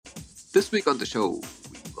This week on the show,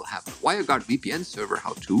 we will have a WireGuard VPN server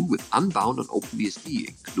how-to with Unbound on OpenBSD,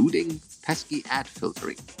 including pesky ad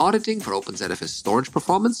filtering, auditing for OpenZFS storage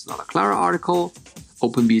performance, another Clara article,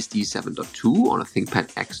 OpenBSD 7.2 on a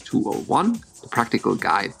ThinkPad X201, the practical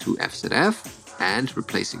guide to FZF, and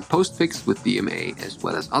replacing postfix with DMA, as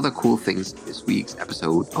well as other cool things in this week's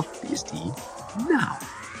episode of BSD Now.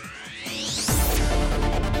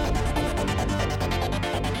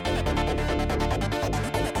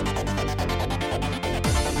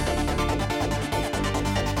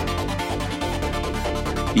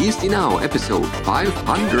 BSD Now, episode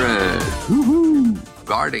 500. Woohoo!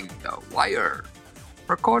 Guarding the wire.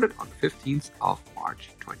 Recorded on 15th of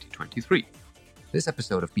March 2023. This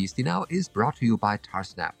episode of BSD Now is brought to you by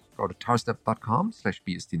Tarsnap. Go to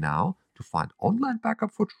tarsnap.com/BSDNow to find online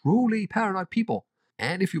backup for truly paranoid people.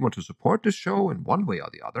 And if you want to support this show in one way or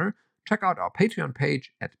the other, check out our Patreon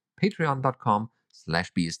page at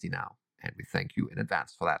patreon.com/BSDNow. And we thank you in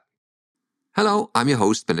advance for that. Hello, I'm your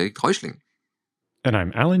host, Benedikt Reuschling. And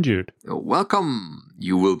I'm Alan Jude. Welcome.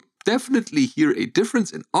 You will definitely hear a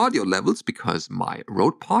difference in audio levels because my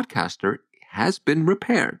Rode Podcaster has been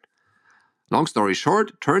repaired. Long story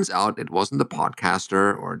short, turns out it wasn't the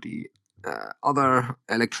podcaster or the other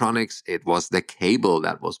electronics. It was the cable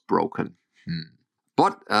that was broken.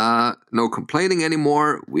 But no complaining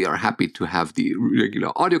anymore. We are happy to have the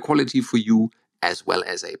regular audio quality for you, as well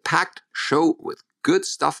as a packed show with good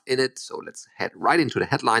stuff in it. So let's head right into the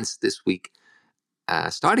headlines this week.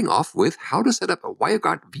 Starting off with how to set up a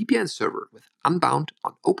WireGuard VPN server with Unbound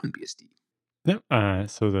on OpenBSD. Yep.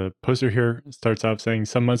 So the poster here starts off saying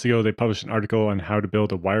some months ago they published an article on how to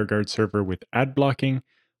build a WireGuard server with ad blocking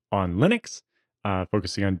on Linux,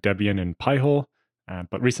 focusing on Debian and Pi-hole.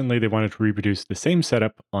 But recently they wanted to reproduce the same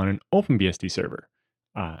setup on an OpenBSD server.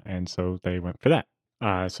 And so they went for that.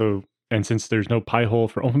 And since there's no Pi-hole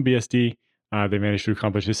for OpenBSD, they managed to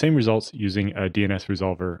accomplish the same results using a DNS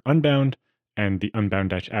resolver Unbound and the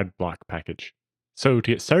Unbound-adblock package. So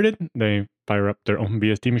to get started, they fire up their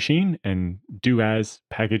OpenBSD machine and do as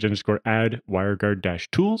package_add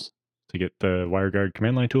WireGuard-tools to get the WireGuard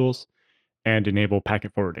command line tools and enable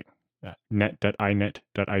packet forwarding.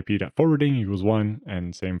 net.inet.ip.forwarding equals 1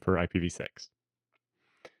 and same for IPv6.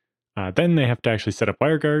 Then they have to actually set up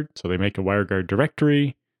WireGuard. So they make a WireGuard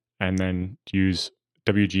directory and then use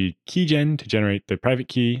WG keygen to generate the private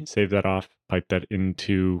key, save that off, pipe that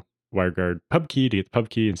into WireGuard pub key to get the pub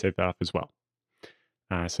key and save that off as well.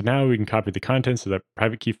 So now we can copy the contents of that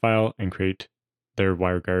private key file and create their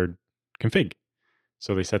WireGuard config.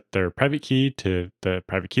 So they set their private key to the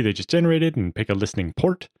private key they just generated and pick a listening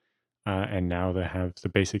port. And now they have the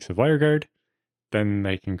basics of WireGuard. Then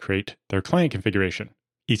they can create their client configuration.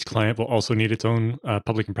 Each client will also need its own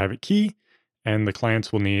public and private key. And the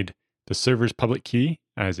clients will need the server's public key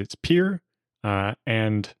as its peer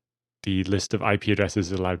and the list of IP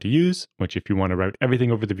addresses allowed to use, which if you want to route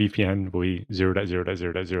everything over the VPN will be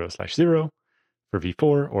 0.0.0.0/0 for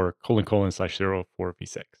v4 or : /0 for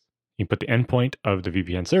v6. You can put the endpoint of the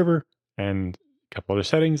VPN server and a couple other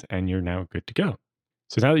settings, and you're now good to go.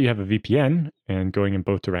 So now that you have a VPN and going in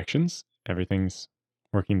both directions, everything's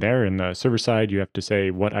working there. In the server side, you have to say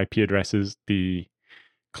what IP addresses the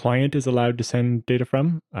client is allowed to send data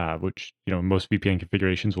from, which, most VPN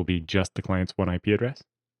configurations will be just the client's one IP address.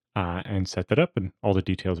 And set that up, and all the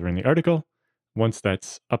details are in the article. Once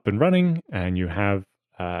that's up and running and you have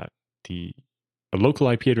the local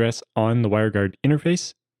IP address on the WireGuard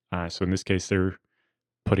interface, so in this case they're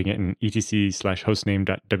putting it in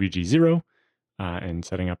etc/hostname.wg0 and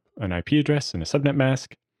setting up an IP address and a subnet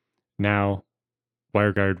mask. Now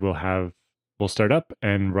WireGuard will start up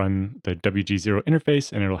and run the WG0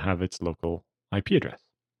 interface, and it'll have its local IP address.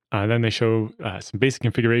 Then they show some basic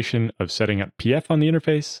configuration of setting up PF on the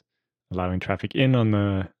interface, allowing traffic in on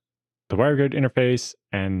the WireGuard interface,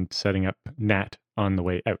 and setting up NAT on the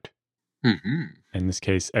way out. In this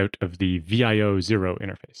case, out of the VIO0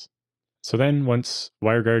 interface. So then once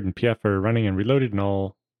WireGuard and PF are running and reloaded and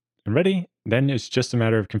all and ready, then it's just a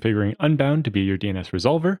matter of configuring Unbound to be your DNS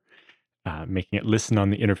resolver, making it listen on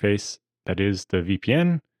the interface that is the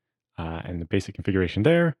VPN, and the basic configuration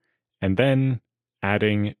there, and then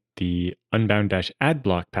adding the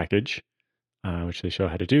Unbound-adblock package, which they show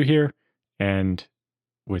how to do here. And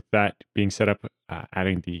with that being set up,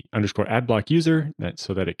 adding the _adblock user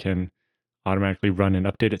so that it can automatically run and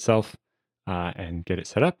update itself and get it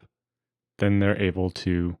set up. Then they're able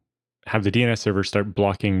to have the DNS server start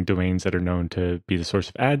blocking domains that are known to be the source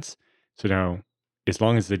of ads. So now, as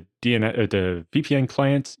long as the VPN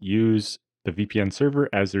clients use the VPN server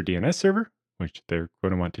as their DNS server, which they're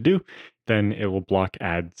going to want to do, then it will block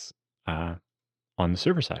ads on the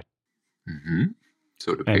server side. Mm-hmm.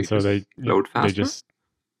 So the And so pages load faster?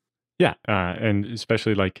 And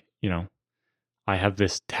especially like, I have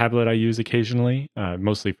this tablet I use occasionally,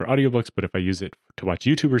 mostly for audiobooks, but if I use it to watch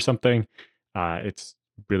YouTube or something, it's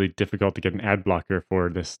really difficult to get an ad blocker for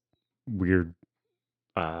this weird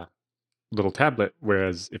little tablet.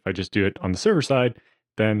 Whereas if I just do it on the server side,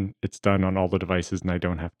 then it's done on all the devices and I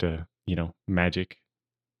don't have to, magic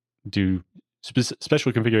do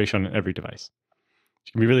special configuration on every device.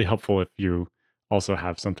 It can be really helpful if you also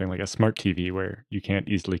have something like a smart TV where you can't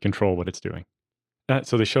easily control what it's doing.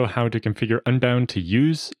 So they show how to configure Unbound to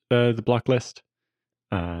use the block list,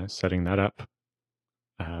 setting that up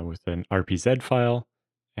with an RPZ file.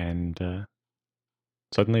 And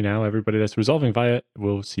suddenly now everybody that's resolving via it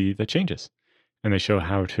will see the changes. And they show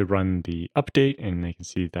how to run the update, and they can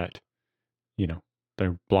see that,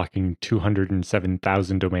 they're blocking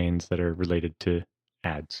 207,000 domains that are related to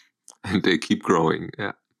ads. And they keep growing,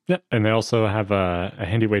 yeah. Yeah, and they also have a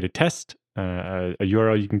handy way to test a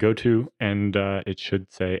URL you can go to, and it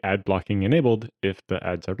should say ad blocking enabled if the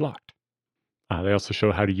ads are blocked. They also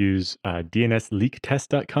show how to use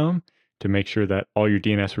DNSLeakTest.com to make sure that all your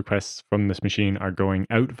DNS requests from this machine are going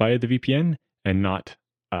out via the VPN and not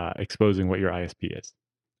exposing what your ISP is.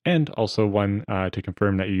 And also one to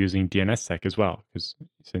confirm that you're using DNSSEC as well, because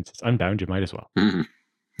since it's Unbound, you might as well. Mm-hmm.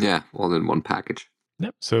 Yeah, all in one package.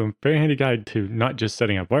 Yep. So very handy guide to not just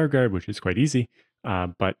setting up WireGuard, which is quite easy,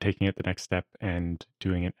 but taking it the next step and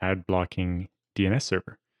doing an ad blocking DNS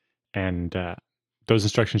server. And those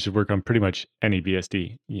instructions should work on pretty much any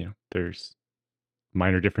BSD. There's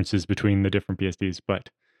minor differences between the different BSDs, but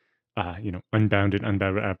Unbound and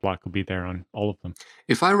Unbound ad block will be there on all of them.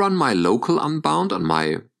 If I run my local Unbound on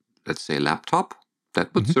my, let's say, laptop,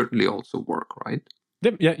 that would certainly also work, right?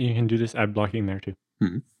 Yep. Yeah, you can do this ad blocking there too.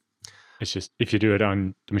 Mm-hmm. It's just if you do it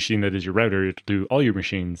on the machine that is your router, it'll do all your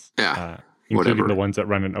machines, including the ones that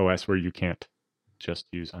run an OS where you can't just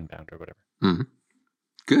use Unbound or whatever. Mm-hmm.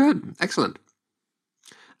 Good. Excellent.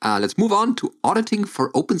 Let's move on to auditing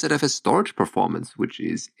for OpenZFS storage performance, which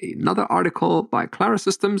is another article by Clara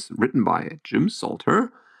Systems written by Jim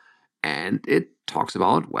Salter. And it talks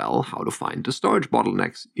about, how to find the storage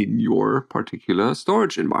bottlenecks in your particular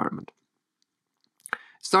storage environment.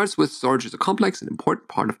 It starts with storage is a complex and important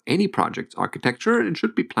part of any project's architecture and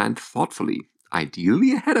should be planned thoughtfully,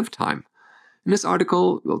 ideally ahead of time. In this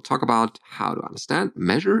article, we'll talk about how to understand,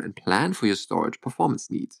 measure, and plan for your storage performance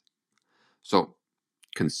needs. So,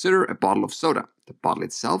 consider a bottle of soda. The bottle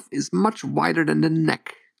itself is much wider than the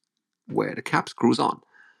neck, where the cap screws on.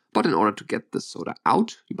 But in order to get the soda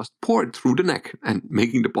out, you must pour it through the neck, and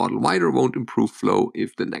making the bottle wider won't improve flow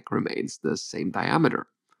if the neck remains the same diameter.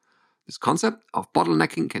 This concept of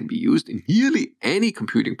bottlenecking can be used in nearly any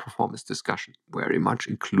computing performance discussion, very much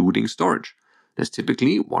including storage. There's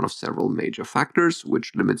typically one of several major factors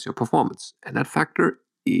which limits your performance, and that factor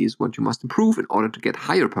is what you must improve in order to get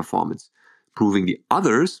higher performance. Improving the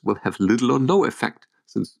others will have little or no effect,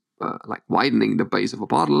 since like widening the base of a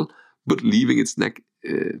bottle, but leaving its neck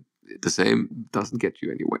the same doesn't get you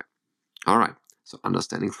anywhere. All right, so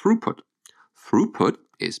understanding throughput. Throughput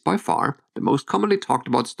is by far the most commonly talked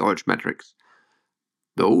about storage metrics,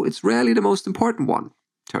 though it's rarely the most important one,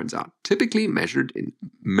 turns out. Typically measured in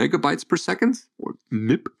megabytes per second, or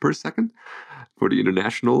MIP per second, for the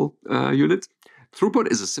international unit.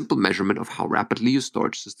 Throughput is a simple measurement of how rapidly your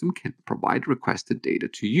storage system can provide requested data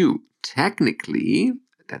to you. Technically,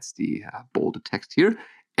 that's the bolded text here,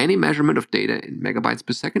 any measurement of data in megabytes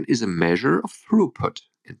per second is a measure of throughput.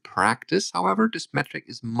 In practice, however, this metric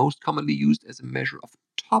is most commonly used as a measure of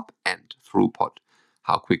top-end throughput,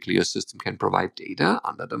 how quickly your system can provide data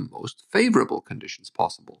under the most favorable conditions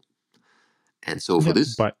possible. And so for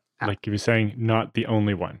this... But like you were saying, not the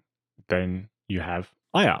only one. Then you have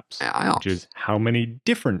IOPS, which is how many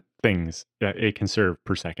different things that it can serve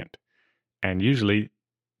per second. And usually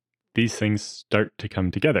these things start to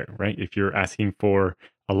come together, right? If you're asking for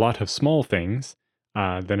a lot of small things,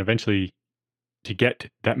 then eventually to get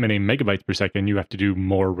that many megabytes per second, you have to do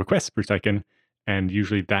more requests per second. And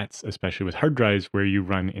usually that's, especially with hard drives, where you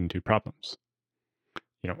run into problems.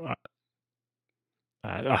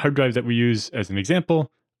 A hard drive that we use as an example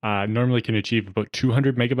normally can achieve about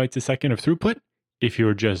 200 megabytes a second of throughput if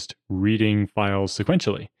you're just reading files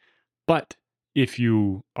sequentially. But if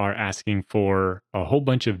you are asking for a whole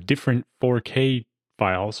bunch of different 4K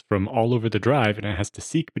files from all over the drive and it has to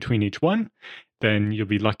seek between each one, then you'll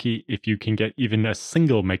be lucky if you can get even a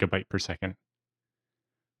single megabyte per second.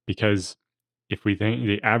 Because if we think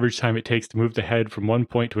the average time it takes to move the head from one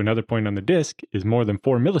point to another point on the disk is more than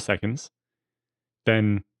 4 milliseconds,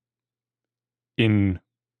 then in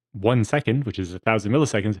 1 second, which is 1,000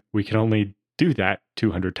 milliseconds, we can only do that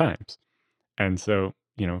 200 times. And so,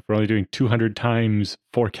 if we're only doing 200 times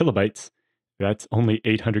 4 kilobytes, that's only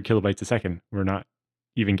 800 kilobytes a second. We're not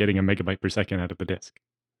even getting a megabyte per second out of the disk.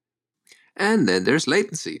 And then there's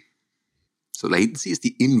latency. So latency is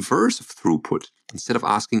the inverse of throughput. Instead of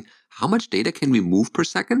asking, how much data can we move per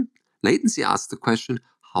second? Latency asks the question,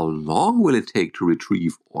 how long will it take to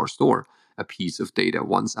retrieve or store a piece of data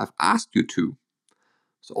once I've asked you to?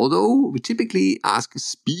 So although we typically ask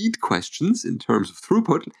speed questions in terms of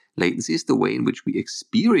throughput, latency is the way in which we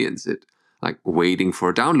experience it, like waiting for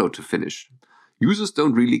a download to finish. Users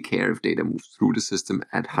don't really care if data moves through the system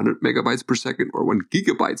at 100 megabytes per second or 1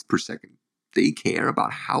 gigabytes per second. They care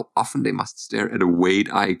about how often they must stare at a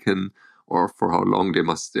wait icon or for how long they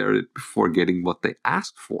must stare at it before getting what they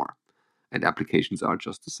asked for. And applications are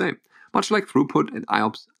just the same. Much like throughput and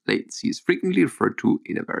IOPS, latency is frequently referred to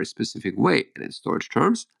in a very specific way. And in storage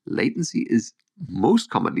terms, latency is most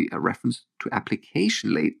commonly a reference to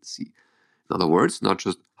application latency. In other words, not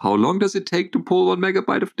just how long does it take to pull 1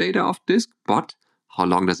 megabyte of data off disk, but how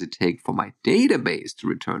long does it take for my database to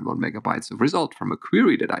return 1 megabyte of result from a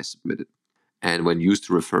query that I submitted. And when used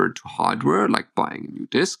to refer to hardware, like buying a new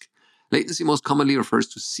disk, latency most commonly refers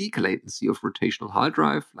to seek latency of rotational hard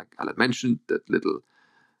drive. Like Alan mentioned, that little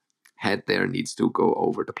head there needs to go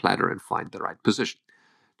over the platter and find the right position.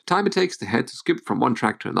 The time it takes the head to skip from one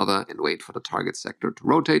track to another and wait for the target sector to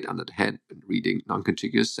rotate under the head when reading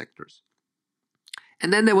non-contiguous sectors.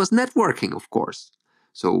 And then there was networking, of course.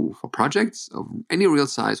 So for projects of any real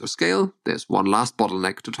size or scale, there's one last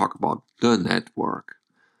bottleneck to talk about, the network.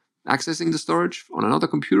 Accessing the storage on another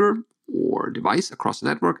computer or device across the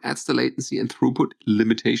network adds the latency and throughput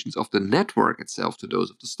limitations of the network itself to those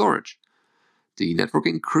of the storage. The network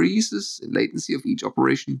increases in latency of each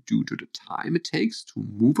operation due to the time it takes to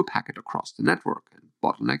move a packet across the network and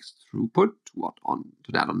bottlenecks throughput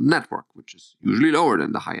to that on the network, which is usually lower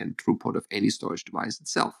than the high-end throughput of any storage device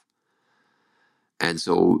itself. And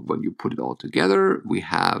so when you put it all together, we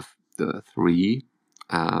have the three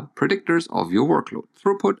predictors of your workload: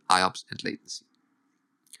 throughput, IOPS, and latency.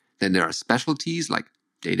 Then there are specialties like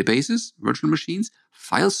databases, virtual machines,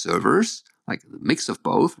 file servers, like the mix of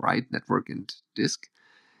both, right? Network and disk.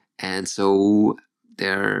 And so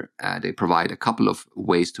they provide a couple of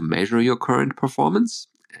ways to measure your current performance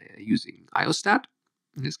using IOStat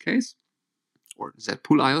in this case, or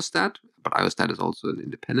ZPool IOStat. But IOStat is also an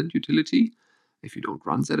independent utility if you don't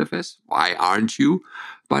run ZFS. Why aren't you,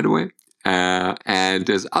 by the way? And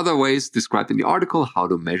there's other ways described in the article how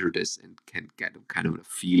to measure this and can get kind of a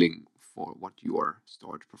feeling for what your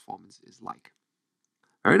storage performance is like.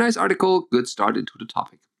 Very nice article. Good start into the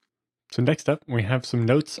topic. So next up, we have some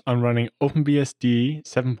notes on running OpenBSD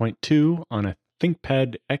 7.2 on a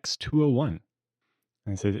ThinkPad X201.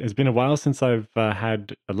 And so it's been a while since I've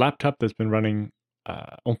had a laptop that's been running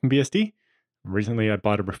OpenBSD. Recently, I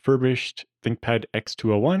bought a refurbished ThinkPad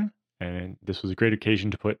X201, and this was a great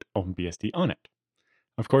occasion to put OpenBSD on it.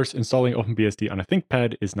 Of course, installing OpenBSD on a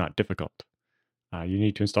ThinkPad is not difficult. You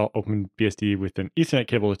need to install OpenBSD with an Ethernet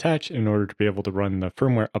cable attached in order to be able to run the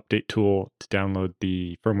firmware update tool to download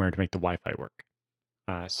the firmware to make the Wi-Fi work.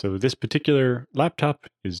 So this particular laptop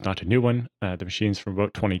is not a new one. The machine's from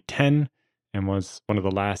about 2010 and was one of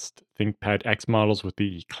the last ThinkPad X models with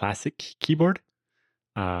the classic keyboard.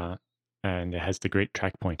 And it has the great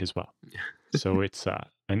track point as well. So it's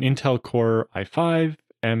an Intel Core i5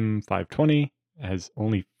 M520. It has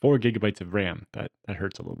only 4 gigabytes of RAM. That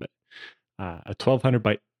hurts a little bit. A 1200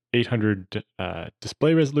 by 800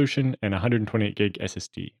 display resolution and 128 gig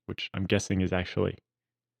SSD, which I'm guessing is actually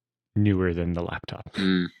newer than the laptop.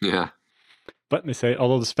 Yeah. But they say,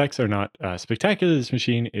 although the specs are not spectacular, this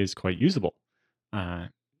machine is quite usable.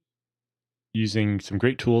 Using some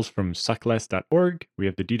great tools from suckless.org, we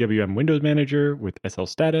have the DWM Windows Manager with SL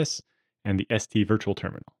Status and the ST Virtual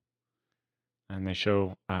Terminal. And they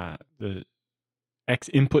show the X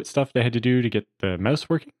input stuff they had to do to get the mouse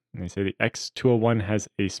working. And they say the X201 has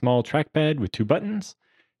a small trackpad with 2 buttons.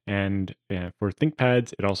 And for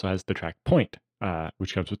ThinkPads, it also has the track point,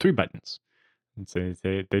 which comes with 3 buttons. And so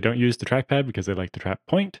they don't use the trackpad because they like the track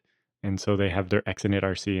point. And so they have their Exinit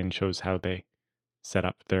RC and shows how they set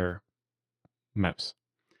up their mouse.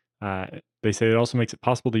 They say it also makes it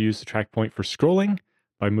possible to use the track point for scrolling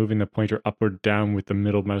by moving the pointer up or down with the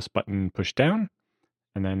middle mouse button pushed down.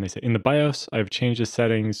 And then they say in the BIOS, I've changed the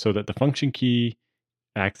settings so that the function key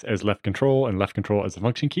acts as left control and left control as the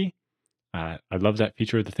function key. I love that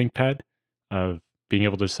feature of the ThinkPad of being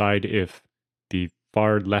able to decide if the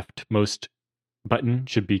far leftmost button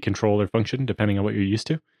should be control or function, depending on what you're used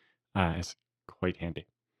to. It's quite handy.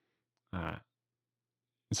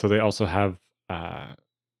 So they also have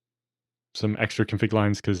some extra config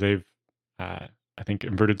lines because they've, I think,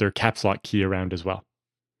 inverted their caps lock key around as well.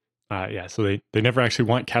 So they never actually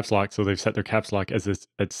want caps lock, so they've set their caps lock as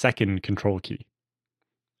a second control key.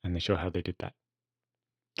 And they show how they did that.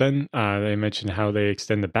 Then they mentioned how they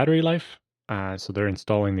extend the battery life. So they're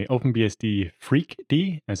installing the OpenBSD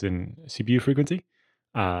FreqD, as in CPU frequency.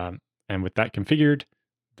 And with that configured,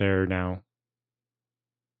 they're now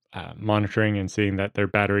monitoring and seeing that their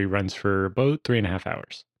battery runs for about 3.5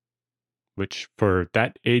 hours, which for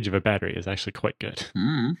that age of a battery is actually quite good.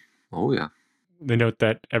 Oh, yeah. They note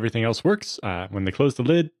that everything else works. When they close the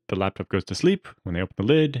lid, the laptop goes to sleep. When they open the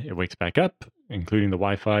lid, it wakes back up, including the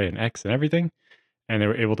Wi-Fi and X and everything. And they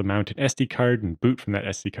were able to mount an SD card and boot from that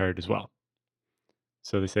SD card as well.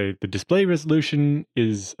 So they say the display resolution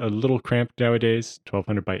is a little cramped nowadays,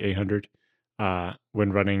 1200 by 800,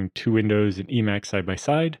 when running 2 windows in Emacs side by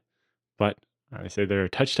side. But they say they're a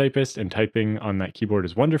touch typist and typing on that keyboard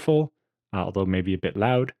is wonderful, although maybe a bit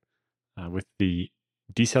loud. With the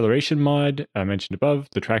deceleration mod I mentioned above,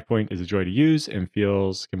 the trackpoint is a joy to use and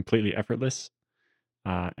feels completely effortless.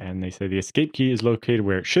 And they say the escape key is located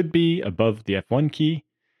where it should be, above the F1 key,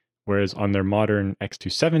 whereas on their modern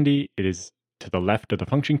X270, it is to the left of the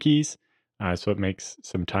function keys, so it makes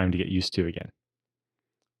some time to get used to again.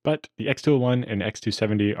 But the X201 and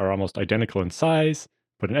X270 are almost identical in size,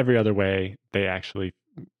 but in every other way, they actually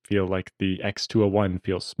feel like the X201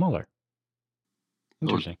 feels smaller.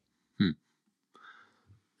 Interesting.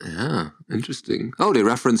 Yeah, interesting. Oh, they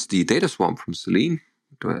referenced the data swamp from Selene,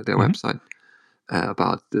 their website,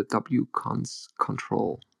 about the WCons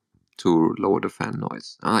control to lower the fan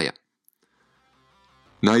noise. Yeah.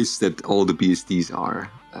 Nice that all the BSDs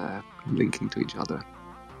are linking to each other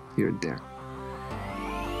here and there.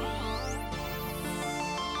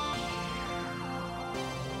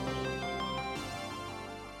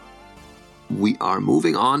 We are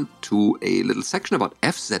moving on to a little section about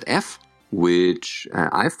FZF, which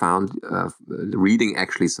I found reading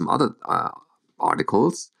actually some other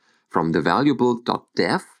articles from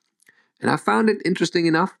thevaluable.dev. And I found it interesting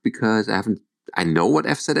enough because I know what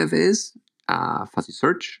FZF is, fuzzy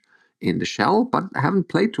search in the shell, but I haven't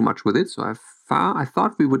played too much with it. So I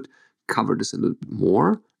thought we would cover this a little bit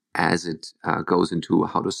more as it goes into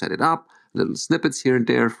how to set it up, little snippets here and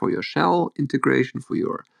there for your shell integration, for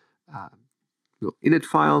your init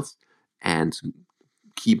files, and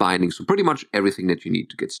key bindings. So pretty much everything that you need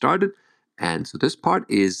to get started. And so this part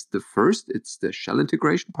is the first. It's the shell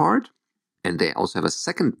integration part. And they also have a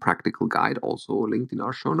second practical guide, also linked in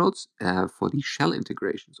our show notes, for the shell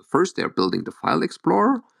integration. So first they're building the file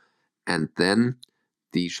explorer, and then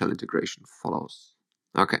the shell integration follows.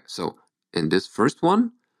 Okay, so in this first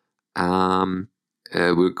one,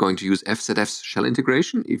 we're going to use FZF's shell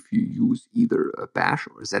integration if you use either a bash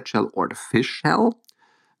or a Z shell or the fish shell.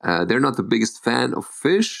 They're not the biggest fan of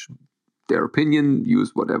fish. Their opinion,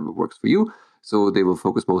 use whatever works for you. So they will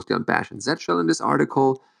focus mostly on bash and Z shell in this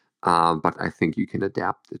article. But I think you can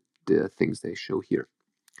adapt the things they show here.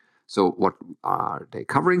 So what are they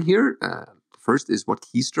covering here? First is what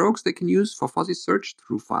keystrokes they can use for fuzzy search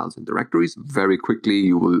through files and directories. Very quickly,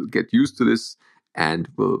 you will get used to this and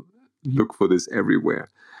will look for this everywhere.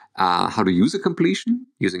 How to use a completion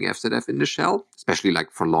using FZF in the shell, especially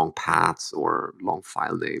like for long paths or long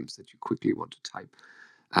file names that you quickly want to type.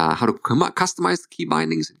 How to customize the key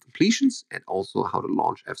bindings and completions, and also how to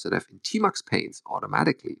launch FZF in Tmux panes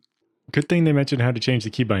automatically. Good thing they mentioned how to change the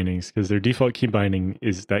key bindings, because their default key binding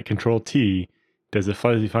is that Control-T does a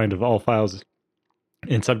fuzzy find of all files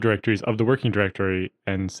in subdirectories of the working directory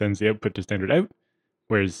and sends the output to standard out,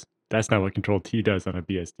 whereas that's not what Control-T does on a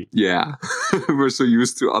BSD. Yeah, we're so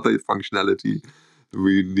used to other functionality.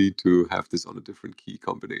 We need to have this on a different key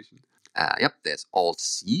combination. There's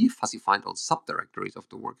Alt-C, fuzzy find all subdirectories of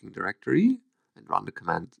the working directory, and run the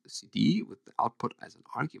command cd with the output as an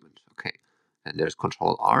argument. Okay. And there's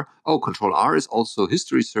Control-R. Oh, Control-R is also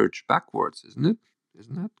history search backwards, isn't it?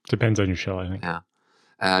 Depends on your shell, I think. Yeah.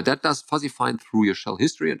 That does fuzzy find through your shell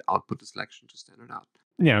history and output the selection to standard out.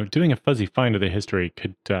 Yeah, doing a fuzzy find of the history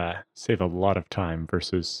could save a lot of time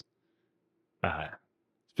versus...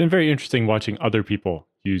 it's been very interesting watching other people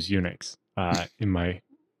use Unix in my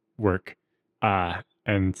work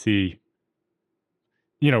and see...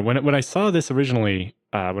 when I saw this originally...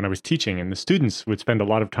 when I was teaching, and the students would spend a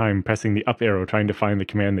lot of time pressing the up arrow trying to find the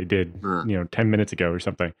command they did, 10 minutes ago or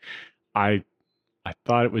something. I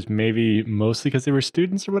thought it was maybe mostly because they were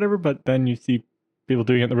students or whatever, but then you see people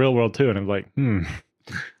doing it in the real world too, and I'm like,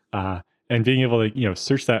 and being able to,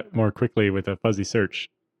 search that more quickly with a fuzzy search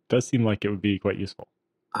does seem like it would be quite useful.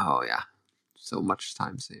 Oh, yeah. so much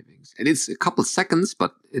time savings. And it's a couple seconds,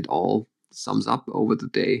 but it all sums up over the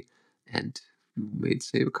day, and you may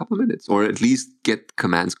save a couple minutes, or at least get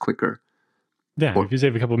commands quicker. Yeah, Or, if you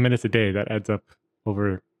save a couple minutes a day, that adds up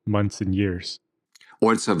over months and years.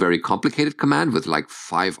 or it's a very complicated command with like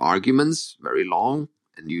 5 arguments, very long,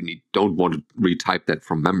 and you don't want to retype that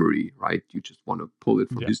from memory, right? You just want to pull it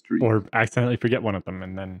from history. Or accidentally forget one of them,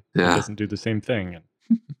 and then it doesn't do the same thing.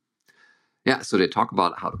 Yeah, so they talk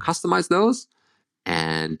about how to customize those,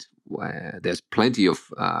 and there's plenty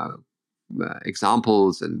of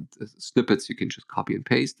examples and snippets you can just copy and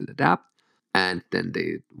paste and adapt. And then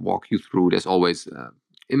they walk you through. There's always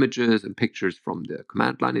images and pictures from the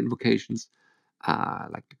command line invocations,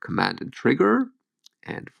 like the command and trigger.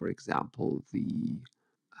 And for example,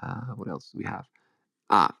 what else do we have?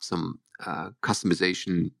 Some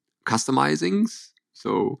customizings.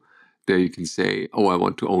 So there you can say, oh, I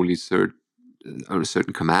want to only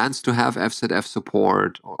certain commands to have fzf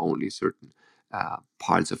support, or only certain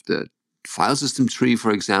parts of the file system tree,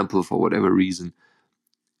 for example, for whatever reason.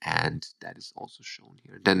 And that is also shown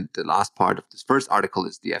here. Then the last part of this first article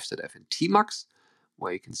is the fzf and tmux,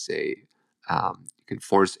 where you can say, you can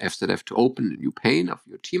force fzf to open a new pane of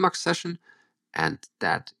your tmux session, and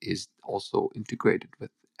that is also integrated with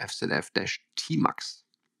fzf-tmux.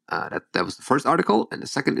 That was the first article. And the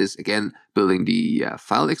second is, again, building the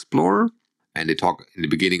file explorer. And they talk in the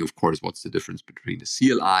beginning, of course, what's the difference between a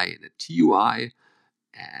CLI and a TUI,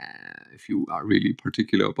 if you are really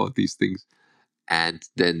particular about these things. And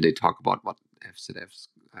then they talk about what fzf's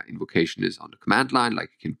invocation is on the command line, like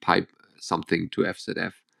you can pipe something to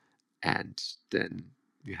fzf, and then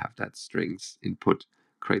you have that strings input,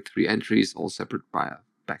 create 3 entries, all separate by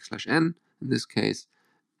a \n in this case.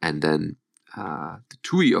 And then the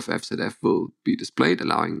TUI of fzf will be displayed,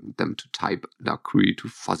 allowing them to type the query to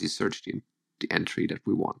fuzzy search the entry that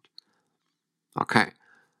we want. Okay,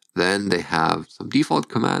 then they have some default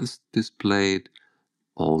commands displayed.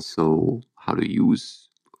 Also, how to use,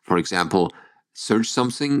 for example, search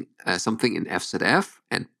something in fzf,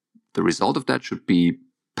 and the result of that should be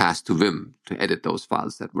passed to Vim to edit those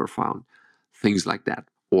files that were found. Things like that.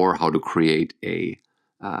 Or how to create a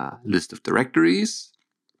list of directories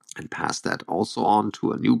and pass that also on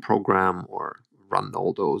to a new program, or run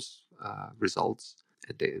all those results.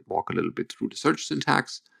 And they walk a little bit through the search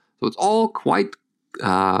syntax. So it's all quite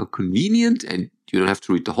convenient, and you don't have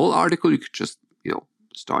to read the whole article. You could just,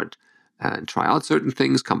 start and try out certain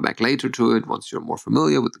things, come back later to it once you're more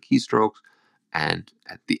familiar with the keystrokes. And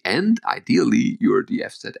at the end, ideally, you're the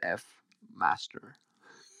fzf master.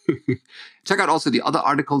 Check out also the other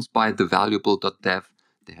articles by thevaluable.dev.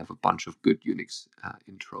 They have a bunch of good Unix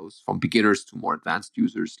intros, from beginners to more advanced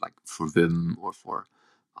users, like for Vim or for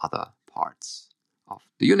other parts of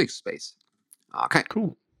the Unix space. Okay.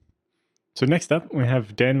 Cool. So next up, we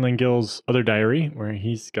have Dan Langill's other diary, where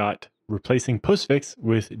he's got replacing postfix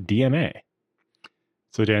with DMA.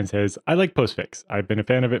 So Dan says, I like postfix. I've been a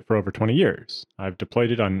fan of it for over 20 years. I've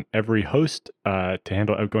deployed it on every host to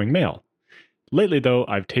handle outgoing mail. Lately, though,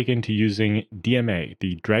 I've taken to using DMA,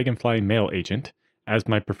 the Dragonfly Mail Agent, as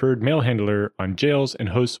my preferred mail handler on jails and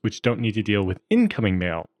hosts which don't need to deal with incoming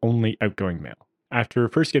mail, only outgoing mail. After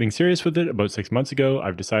first getting serious with it about 6 months ago,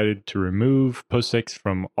 I've decided to remove postfix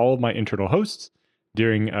from all of my internal hosts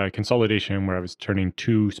during a consolidation where I was turning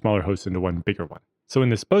 2 smaller hosts into one bigger one. So in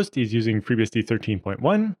this post, he's using FreeBSD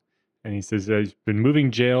 13.1, and he says that he's been moving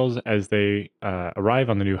jails as they arrive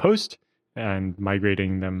on the new host and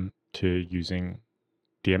migrating them to using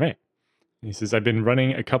DMA. He says, I've been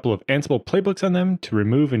running a couple of Ansible playbooks on them to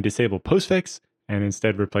remove and disable postfix and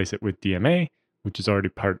instead replace it with DMA, which is already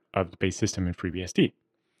part of the base system in FreeBSD.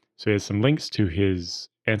 So he has some links to his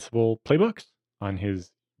Ansible playbooks on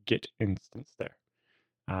his Git instance there.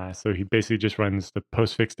 So he basically just runs the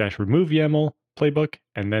postfix-remove YAML playbook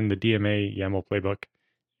and then the DMA YAML playbook,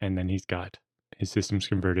 and then he's got his systems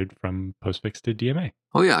converted from postfix to DMA.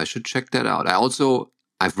 Oh yeah, I should check that out.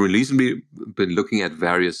 I've recently been looking at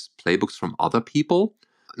various playbooks from other people,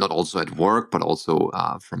 not also at work, but also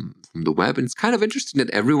from the web. And it's kind of interesting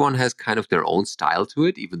that everyone has kind of their own style to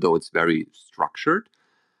it, even though it's very structured.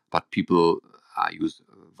 But people use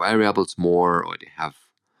variables more, or they have,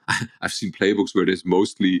 I've seen playbooks where there's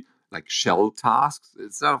mostly like shell tasks.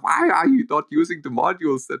 It's not, why are you not using the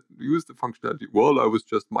modules that use the functionality? Well, I was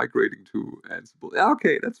just migrating to Ansible. Yeah,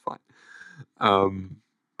 okay, that's fine.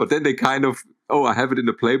 But then they kind of, I have it in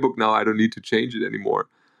the playbook now, I don't need to change it anymore.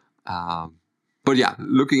 But yeah,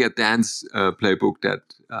 looking at Dan's playbook, that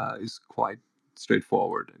is quite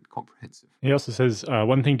straightforward and comprehensive. He also says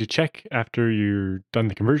one thing to check after you're done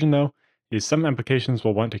the conversion, though, is some applications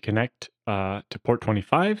will want to connect to port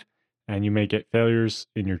 25, and you may get failures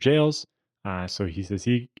in your jails. So he says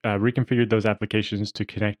he reconfigured those applications to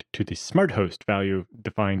connect to the smart host value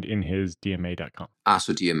defined in his DMA.com.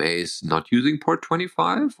 So DMA is not using port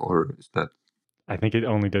 25, or is that? I think it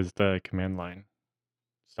only does the command line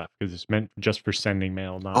stuff because it's meant just for sending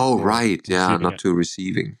mail, not right. Yeah, not it. to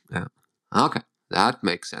receiving. Yeah. Okay, that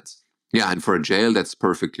makes sense. Yeah, and for a jail, that's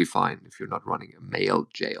perfectly fine if you're not running a mail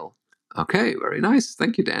jail. Okay, very nice.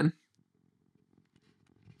 Thank you, Dan.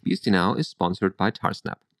 BSD Now is sponsored by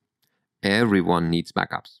Tarsnap. Everyone needs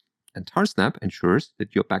backups, and Tarsnap ensures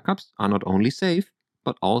that your backups are not only safe,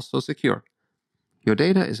 but also secure. Your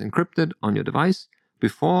data is encrypted on your device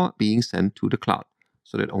before being sent to the cloud,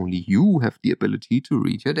 so that only you have the ability to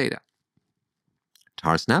read your data.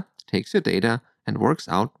 Tarsnap takes your data and works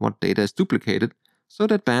out what data is duplicated so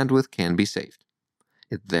that bandwidth can be saved.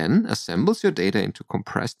 It then assembles your data into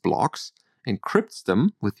compressed blocks, encrypts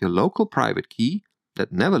them with your local private key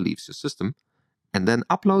that never leaves your system, and then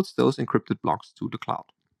uploads those encrypted blocks to the cloud.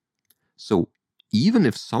 So even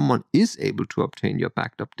if someone is able to obtain your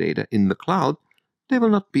backed up data in the cloud, they will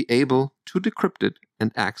not be able to decrypt it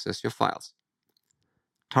and access your files.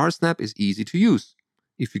 Tarsnap is easy to use.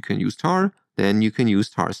 If you can use Tar, then you can use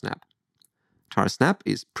Tarsnap. Tarsnap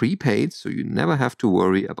is prepaid, so you never have to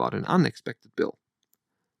worry about an unexpected bill.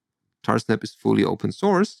 Tarsnap is fully open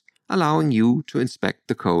source, allowing you to inspect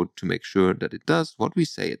the code to make sure that it does what we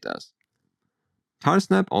say it does.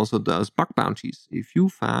 Tarsnap also does bug bounties if you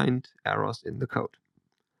find errors in the code.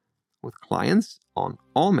 With clients on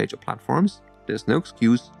all major platforms, there's no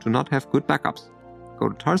excuse to not have good backups. Go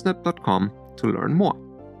to tarsnap.com to learn more.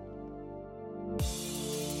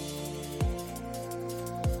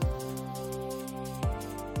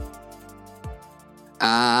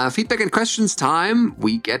 Feedback and questions time.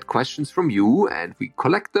 We get questions from you and we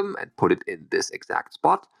collect them and put it in this exact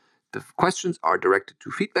spot. The questions are directed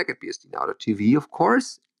to feedback@bsdnow.tv, of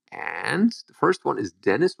course. And the first one is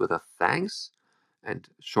Dennis with a thanks, and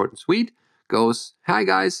short and sweet. Goes, "Hi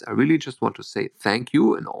guys, I really just want to say thank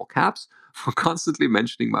you in all caps for constantly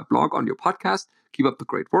mentioning my blog on your podcast. Keep up the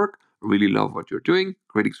great work. Really love what you're doing.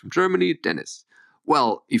 Greetings from Germany, Dennis."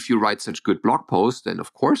 Well, if you write such good blog posts, then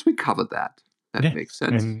of course we cover that. That makes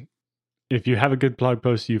sense. And if you have a good blog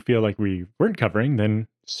post you feel like we weren't covering, then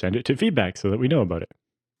send it to feedback so that we know about it.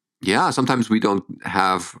 Yeah, sometimes we don't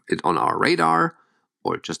have it on our radar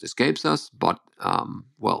or it just escapes us, but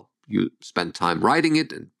you spend time writing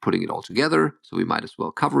it and putting it all together, so we might as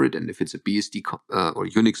well cover it. And if it's a BSD or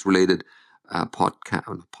Unix related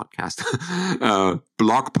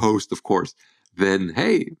blog post, of course, then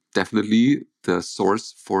hey, definitely the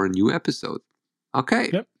source for a new episode.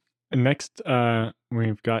 Okay. Yep. And next,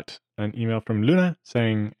 we've got an email from Luna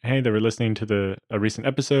saying, "Hey, they were listening to a recent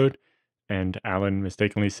episode, and Alan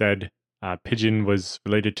mistakenly said Pigeon was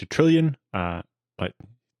related to Trillion, but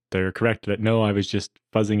they're correct that no, I was just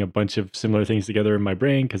fuzzing a bunch of similar things together in my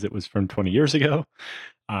brain because it was from 20 years ago.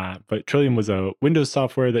 But Trillion was a Windows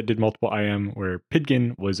software that did multiple IM, where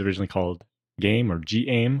Pidgin was originally called GAME or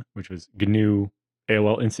GAIM, which was GNU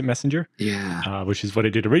AOL Instant Messenger, which is what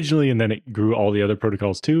it did originally, and then it grew all the other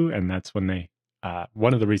protocols too, and that's when they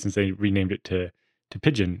one of the reasons they renamed it to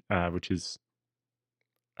Pidgin, which is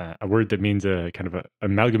a word that means a kind of an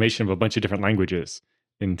amalgamation of a bunch of different languages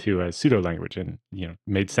into a pseudo language, and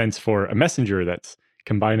made sense for a messenger that's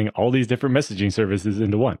combining all these different messaging services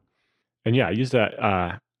into one. And yeah, I used that.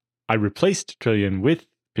 I replaced Trillion with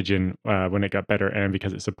Pidgin when it got better, and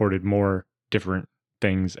because it supported more different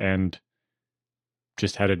things and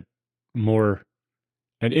just had an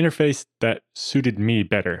interface that suited me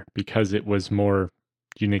better because it was more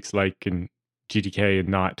Unix-like and GTK and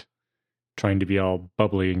not trying to be all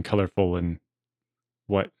bubbly and colorful and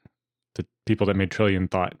what the people that made Trillion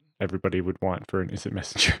thought everybody would want for an instant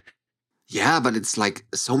messenger. Yeah, but it's like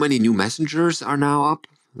so many new messengers are now up.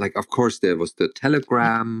 Like, of course, there was the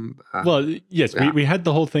Telegram. Well, yes, yeah. we had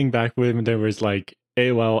the whole thing back when there was like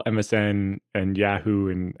AOL, MSN, and Yahoo,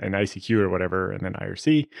 and ICQ or whatever, and then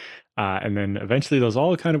IRC. And then eventually those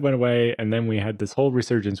all kind of went away. And then we had this whole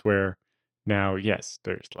resurgence where now, yes,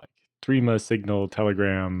 there's like Threema, Signal,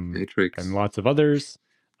 Telegram, Matrix, and lots of others.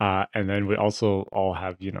 And then we also all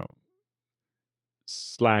have,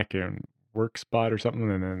 Slack and WorkSpot or something.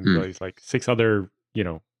 And then there's like 6 other,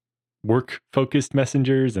 work-focused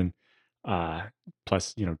messengers, and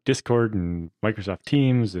plus Discord and Microsoft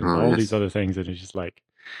Teams and all these other things. And it's just like,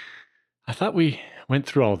 I thought we went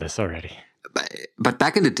through all this already. But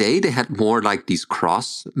back in the day, they had more like these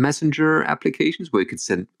cross messenger applications where you could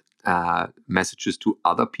send messages to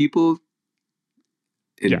other people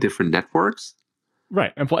in different networks.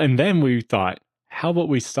 Right. And then we thought, how about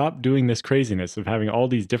we stop doing this craziness of having all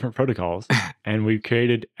these different protocols and we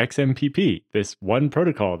created XMPP, this one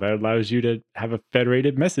protocol that allows you to have a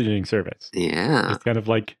federated messaging service. Yeah. It's kind of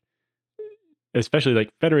like, especially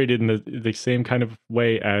like federated in the same kind of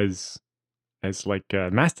way as like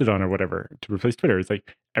Mastodon or whatever to replace Twitter. It's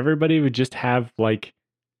like everybody would just have like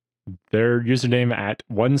their username at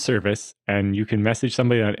one service and you can message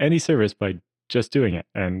somebody on any service by just doing it.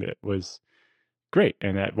 And it was great.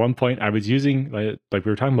 And at one point I was using, like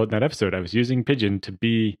we were talking about in that episode, I was using Pigeon to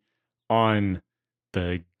be on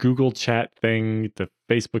the Google chat thing, the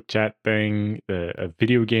Facebook chat thing, the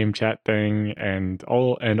video game chat thing, and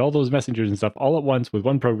all those messengers and stuff all at once with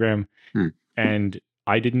one program. And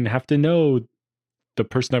I didn't have to know the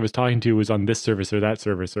person I was talking to was on this service or that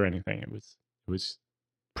service or anything. It was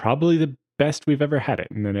probably the best we've ever had it.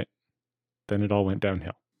 And then it all went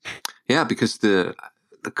downhill. Yeah, because the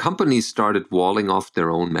companies started walling off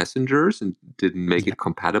their own messengers and didn't make it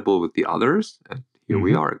compatible with the others. And here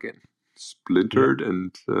we are again, splintered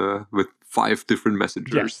and with 5 different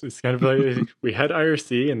messengers. Yes, it's kind of like we had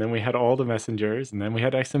IRC and then we had all the messengers and then we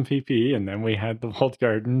had XMPP and then we had the walled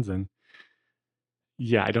gardens. And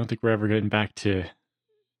yeah, I don't think we're ever getting back to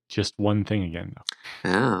just one thing again, though.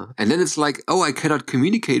 Yeah. And then it's like, oh, I cannot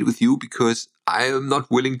communicate with you because I am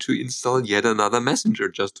not willing to install yet another messenger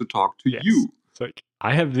just to talk to you. It's like,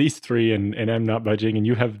 I have these 3 and I'm not budging, and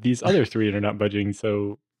you have these other 3 and are not budging,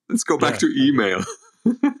 so... Let's go back to email.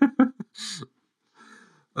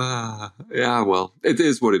 Yeah, well, it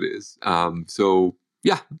is what it is. So,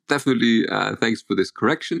 yeah, definitely thanks for this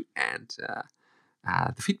correction and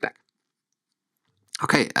the feedback.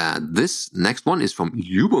 Okay, this next one is from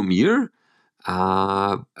Ljubomir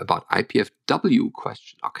about IPFW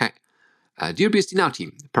question. Okay. Dear BSD Now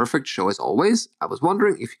team, perfect show as always. I was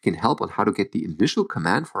wondering if you can help on how to get the initial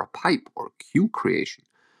command for a pipe or queue creation.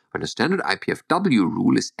 When a standard IPFW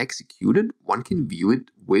rule is executed, one can view it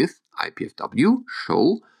with IPFW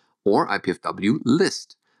show or IPFW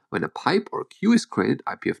list. When a pipe or queue is created,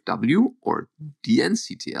 IPFW or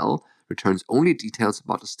DNCTL returns only details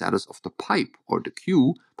about the status of the pipe or the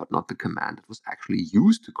queue, but not the command that was actually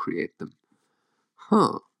used to create them.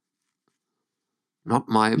 Not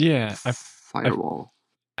my firewall.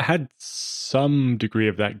 I had some degree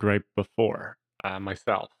of that gripe before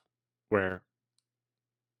myself, where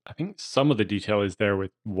I think some of the detail is there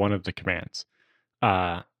with one of the commands,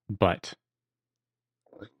 but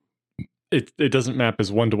it doesn't map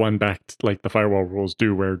as one-to-one back to, like the firewall rules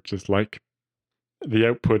do, where just like the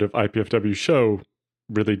output of IPFW show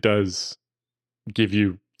really does give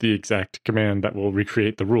you the exact command that will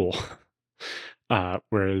recreate the rule.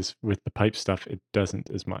 Whereas with the pipe stuff, it doesn't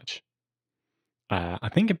as much. I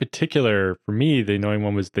think in particular, for me, the annoying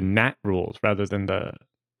one was the NAT rules rather than the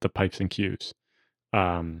pipes and queues.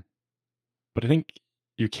 But I think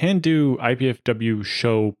you can do IPFW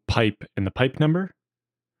show pipe and the pipe number,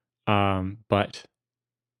 but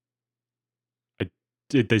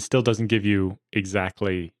it still doesn't give you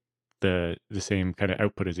exactly the same kind of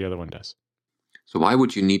output as the other one does. So why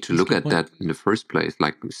would you need to look at that in the first place?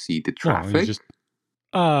 Like see the traffic?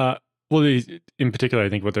 Well, in particular, I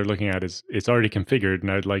think what they're looking at is it's already configured,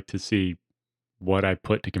 and I'd like to see what I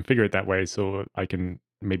put to configure it that way so I can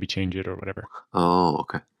maybe change it or whatever. Oh,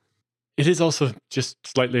 okay. It is also just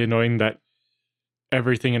slightly annoying that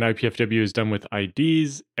everything in IPFW is done with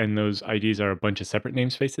IDs, and those IDs are a bunch of separate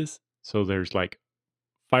namespaces. So there's like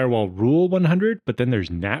firewall rule 100, but then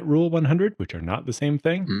there's NAT rule 100, which are not the same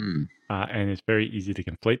thing. And it's very easy to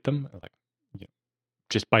conflate them. Like,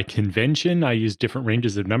 just by convention, I use different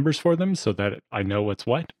ranges of numbers for them so that I know what's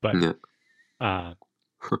what. But I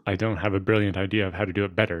don't have a brilliant idea of how to do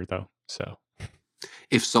it better, though. So,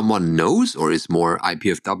 if someone knows or is more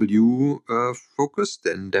IPFW focused,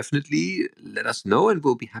 then definitely let us know, and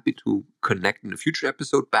we'll be happy to connect in a future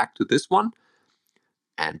episode back to this one.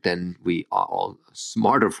 And then we are all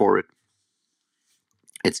smarter for it.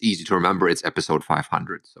 It's easy to remember. It's episode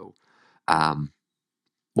 500. So,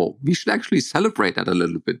 well, we should actually celebrate that a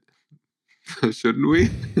little bit, shouldn't we?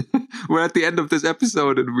 We're at the end of this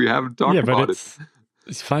episode and we haven't talked about it.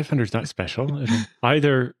 500 is not special.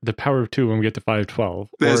 Either the power of 2 when we get to 512,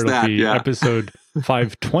 There's or it'll be episode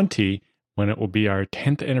 520 when it will be our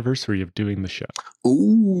 10th anniversary of doing the show.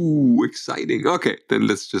 Ooh, exciting. Okay, then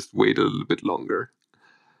let's just wait a little bit longer.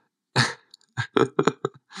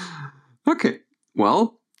 Okay,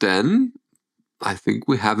 well, then I think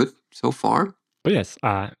we have it so far. But yes,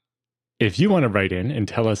 if you want to write in and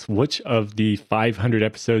tell us which of the 500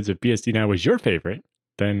 episodes of BSD Now was your favorite,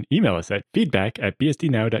 then email us at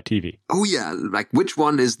feedback@bsdnow.tv. Oh yeah, like which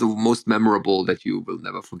one is the most memorable that you will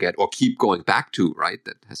never forget or keep going back to, right?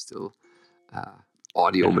 That has still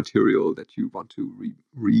audio material that you want to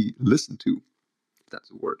re-listen to. If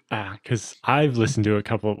that's a word. Because I've listened to a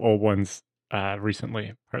couple of old ones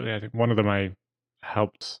recently. Partly, I think one of them I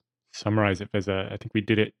helped summarize it as I think we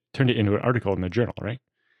turned it into an article in the journal, right?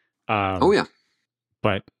 Oh, yeah.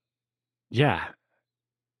 But yeah,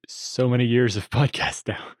 so many years of podcasts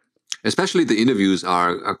now. Especially the interviews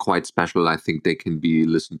are quite special. I think they can be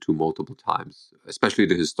listened to multiple times, especially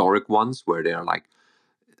the historic ones where they are like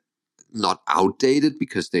not outdated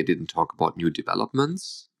because they didn't talk about new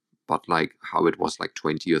developments, but like how it was like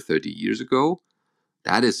 20 or 30 years ago.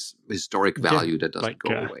 That is historic value that doesn't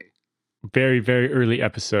go away. Very, very early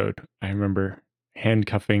episode. I remember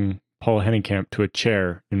handcuffing Paul Hennenkamp to a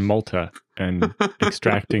chair in Malta and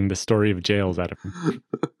extracting the story of jails out of him.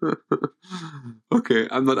 Okay,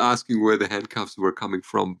 I'm not asking where the handcuffs were coming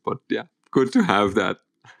from, but yeah, good to have that.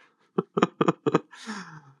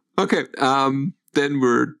 Okay, then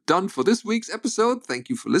we're done for this week's episode. Thank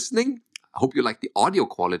you for listening. I hope you like the audio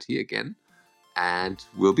quality again. And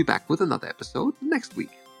we'll be back with another episode next week.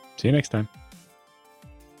 See you next time.